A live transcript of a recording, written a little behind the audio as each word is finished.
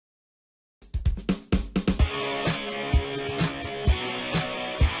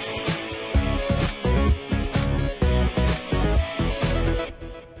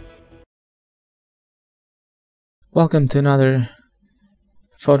Welcome to another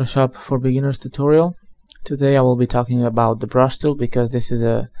Photoshop for Beginners tutorial. Today I will be talking about the brush tool because this is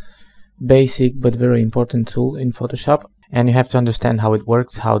a basic but very important tool in Photoshop, and you have to understand how it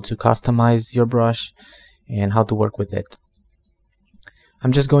works, how to customize your brush and how to work with it.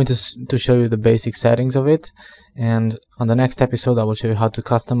 I'm just going to show you the basic settings of it, and on the next episode I will show you how to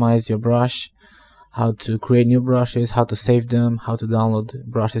customize your brush, how to create new brushes, how to save them, how to download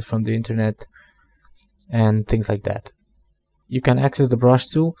brushes from the internet, and things like that. You can access the brush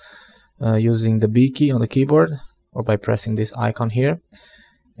tool using the B key on the keyboard or by pressing this icon here,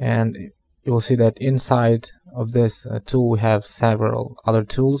 and you will see that inside of this tool we have several other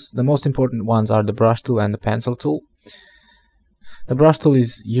tools. The most important ones are the brush tool and the pencil tool. The brush tool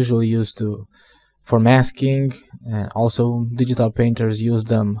is usually used for masking, and also digital painters use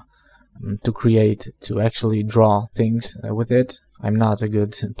them to actually draw things with it. I'm not a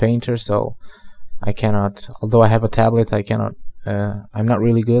good painter, so I cannot, although I have a tablet, I'm not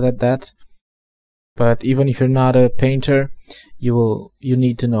really good at that. But even if you're not a painter, you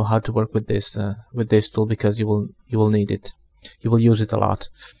need to know how to work with this tool, because you will need it. You will use it a lot.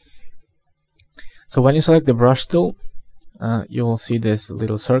 So when you select the brush tool, you will see this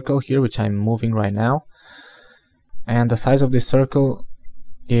little circle here, which I'm moving right now, and the size of this circle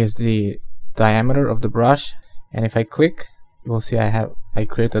is the diameter of the brush. And if I click, you will see I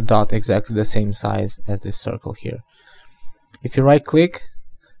create a dot exactly the same size as this circle here. If you right click,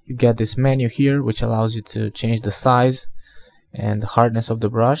 you get this menu here, which allows you to change the size and the hardness of the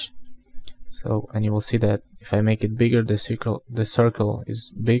brush. And you will see that if I make it bigger, the circle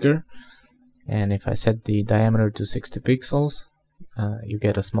is bigger, and if I set the diameter to 60 pixels, you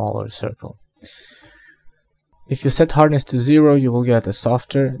get a smaller circle. If you set hardness to 0, you will get a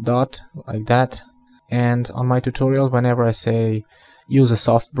softer dot like that. And on my tutorials, whenever I say use a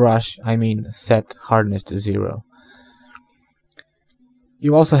soft brush, I mean set hardness to 0.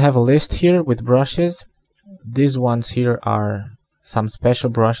 You also have a list here with brushes. These ones here are some special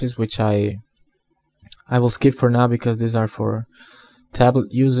brushes which I will skip for now, because these are for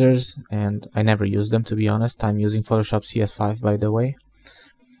tablet users and I never use them, to be honest. I'm using Photoshop CS5, by the way.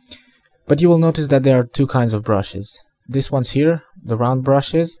 But you will notice that there are two kinds of brushes. These ones here, the round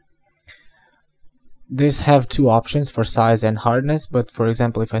brushes, these have two options for size and hardness, but for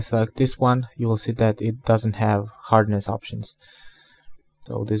example, if I select this one, you will see that it doesn't have hardness options.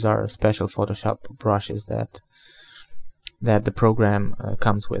 So these are special Photoshop brushes that the program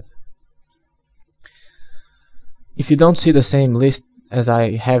comes with. If you don't see the same list as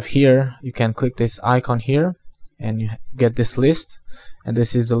I have here, you can click this icon here and you get this list, and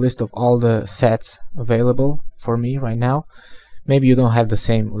this is the list of all the sets available for me right now. Maybe you don't have the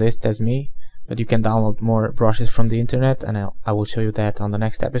same list as me, but you can download more brushes from the internet, and I will show you that on the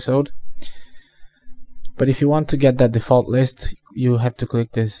next episode. But if you want to get that default list, you have to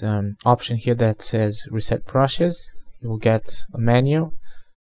click this option here that says Reset Brushes. You will get a menu.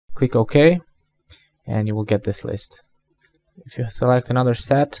 Click OK, and you will get this list. If you select another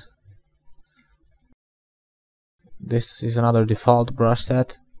set, this is another default brush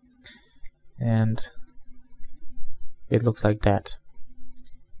set, and it looks like that.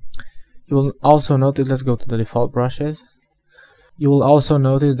 You will also notice, let's go to the default brushes. You will also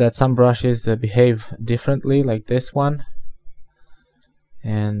notice that some brushes behave differently, like this one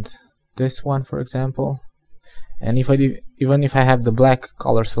and this one, for example. And even if I have the black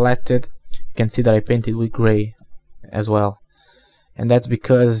color selected, you can see that I painted with gray as well, and that's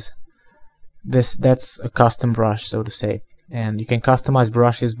because that's a custom brush, so to say. And you can customize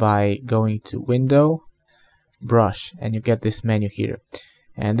brushes by going to Window, Brush, and you get this menu here.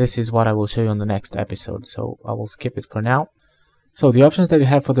 And this is what I will show you on the next episode, so I will skip it for now. So the options that you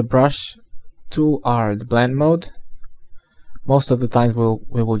have for the brush tool are the blend mode. Most of the times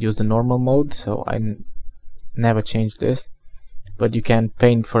we will use the normal mode, so I never change this. But you can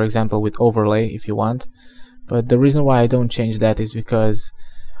paint, for example, with overlay if you want. But the reason why I don't change that is because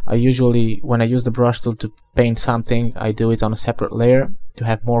I usually, when I use the brush tool to paint something, I do it on a separate layer to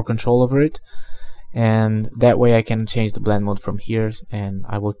have more control over it. And that way I can change the blend mode from here, and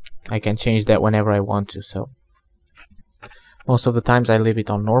I can change that whenever I want to. So most of the times I leave it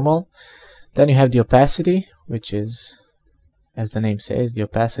on normal. Then you have the opacity, which is, as the name says, the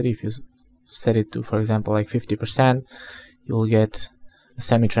opacity. If you set it to, for example, like 50%, you will get a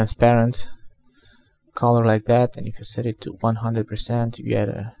semi-transparent color like that. And if you set it to 100%, you get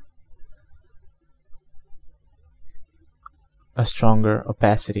a stronger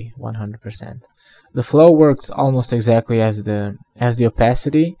opacity, 100%. The flow works almost exactly as the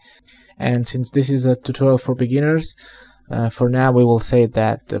opacity, and since this is a tutorial for beginners, for now we will say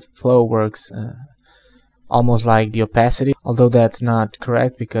that the flow works almost like the opacity, although that's not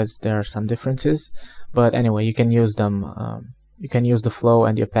correct because there are some differences. But anyway, you can use them. You can use the flow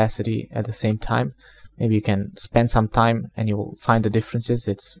and the opacity at the same time. Maybe you can spend some time and you will find the differences.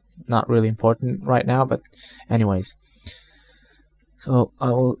 It's not really important right now, but anyways. So I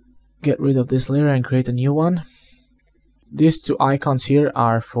will get rid of this layer and create a new one. These two icons here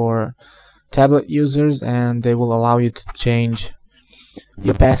are for tablet users, and they will allow you to change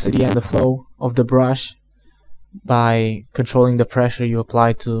the opacity and the flow of the brush by controlling the pressure you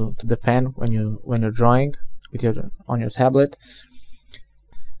apply to the pen when you're drawing with on your tablet.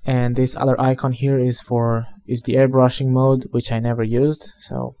 And this other icon here is the airbrushing mode, which I never used,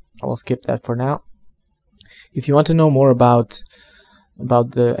 so I will skip that for now. If you want to know more about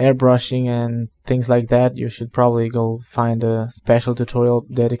the airbrushing and things like that, you should probably go find a special tutorial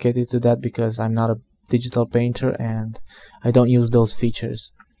dedicated to that, because I'm not a digital painter and I don't use those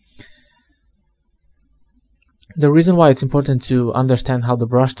features. The reason why it's important to understand how the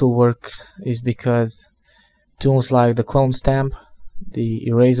brush tool works is because tools like the clone stamp, the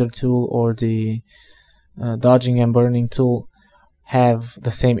eraser tool, or the dodging and burning tool have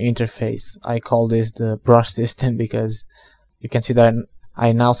the same interface. I call this the brush system because you can see that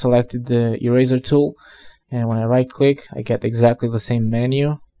I now selected the eraser tool, and when I right click I get exactly the same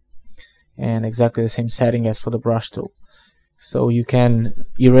menu and exactly the same setting as for the brush tool. So you can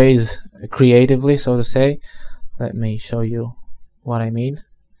erase creatively, so to say. Let me show you what I mean.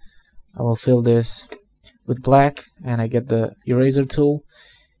 I will fill this with black and I get the eraser tool,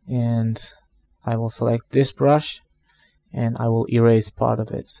 and I will select this brush and I will erase part of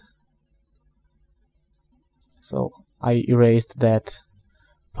it. So I erased that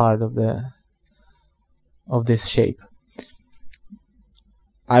part of this shape.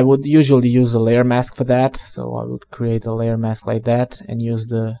 I would usually use a layer mask for that, so I would create a layer mask like that and use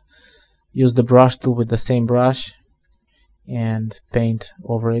the brush tool with the same brush and paint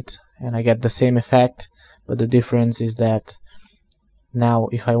over it, and I get the same effect, but the difference is that now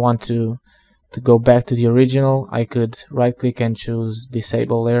if I want to go back to the original, I could right click and choose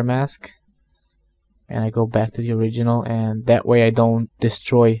disable layer mask, and I go back to the original, and that way I don't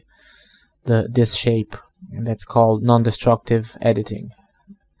destroy this shape, and that's called non-destructive editing.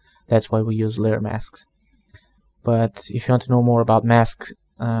 That's why we use layer masks. But if you want to know more about masks,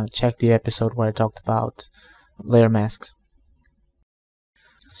 check the episode where I talked about layer masks.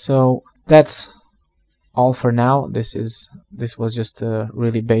 So that's all for now. This was just a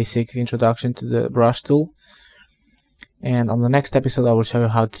really basic introduction to the brush tool, and on the next episode I will show you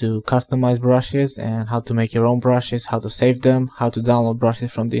how to customize brushes and how to make your own brushes, how to save them, how to download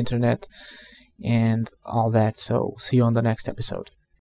brushes from the internet, and all that. So see you on the next episode.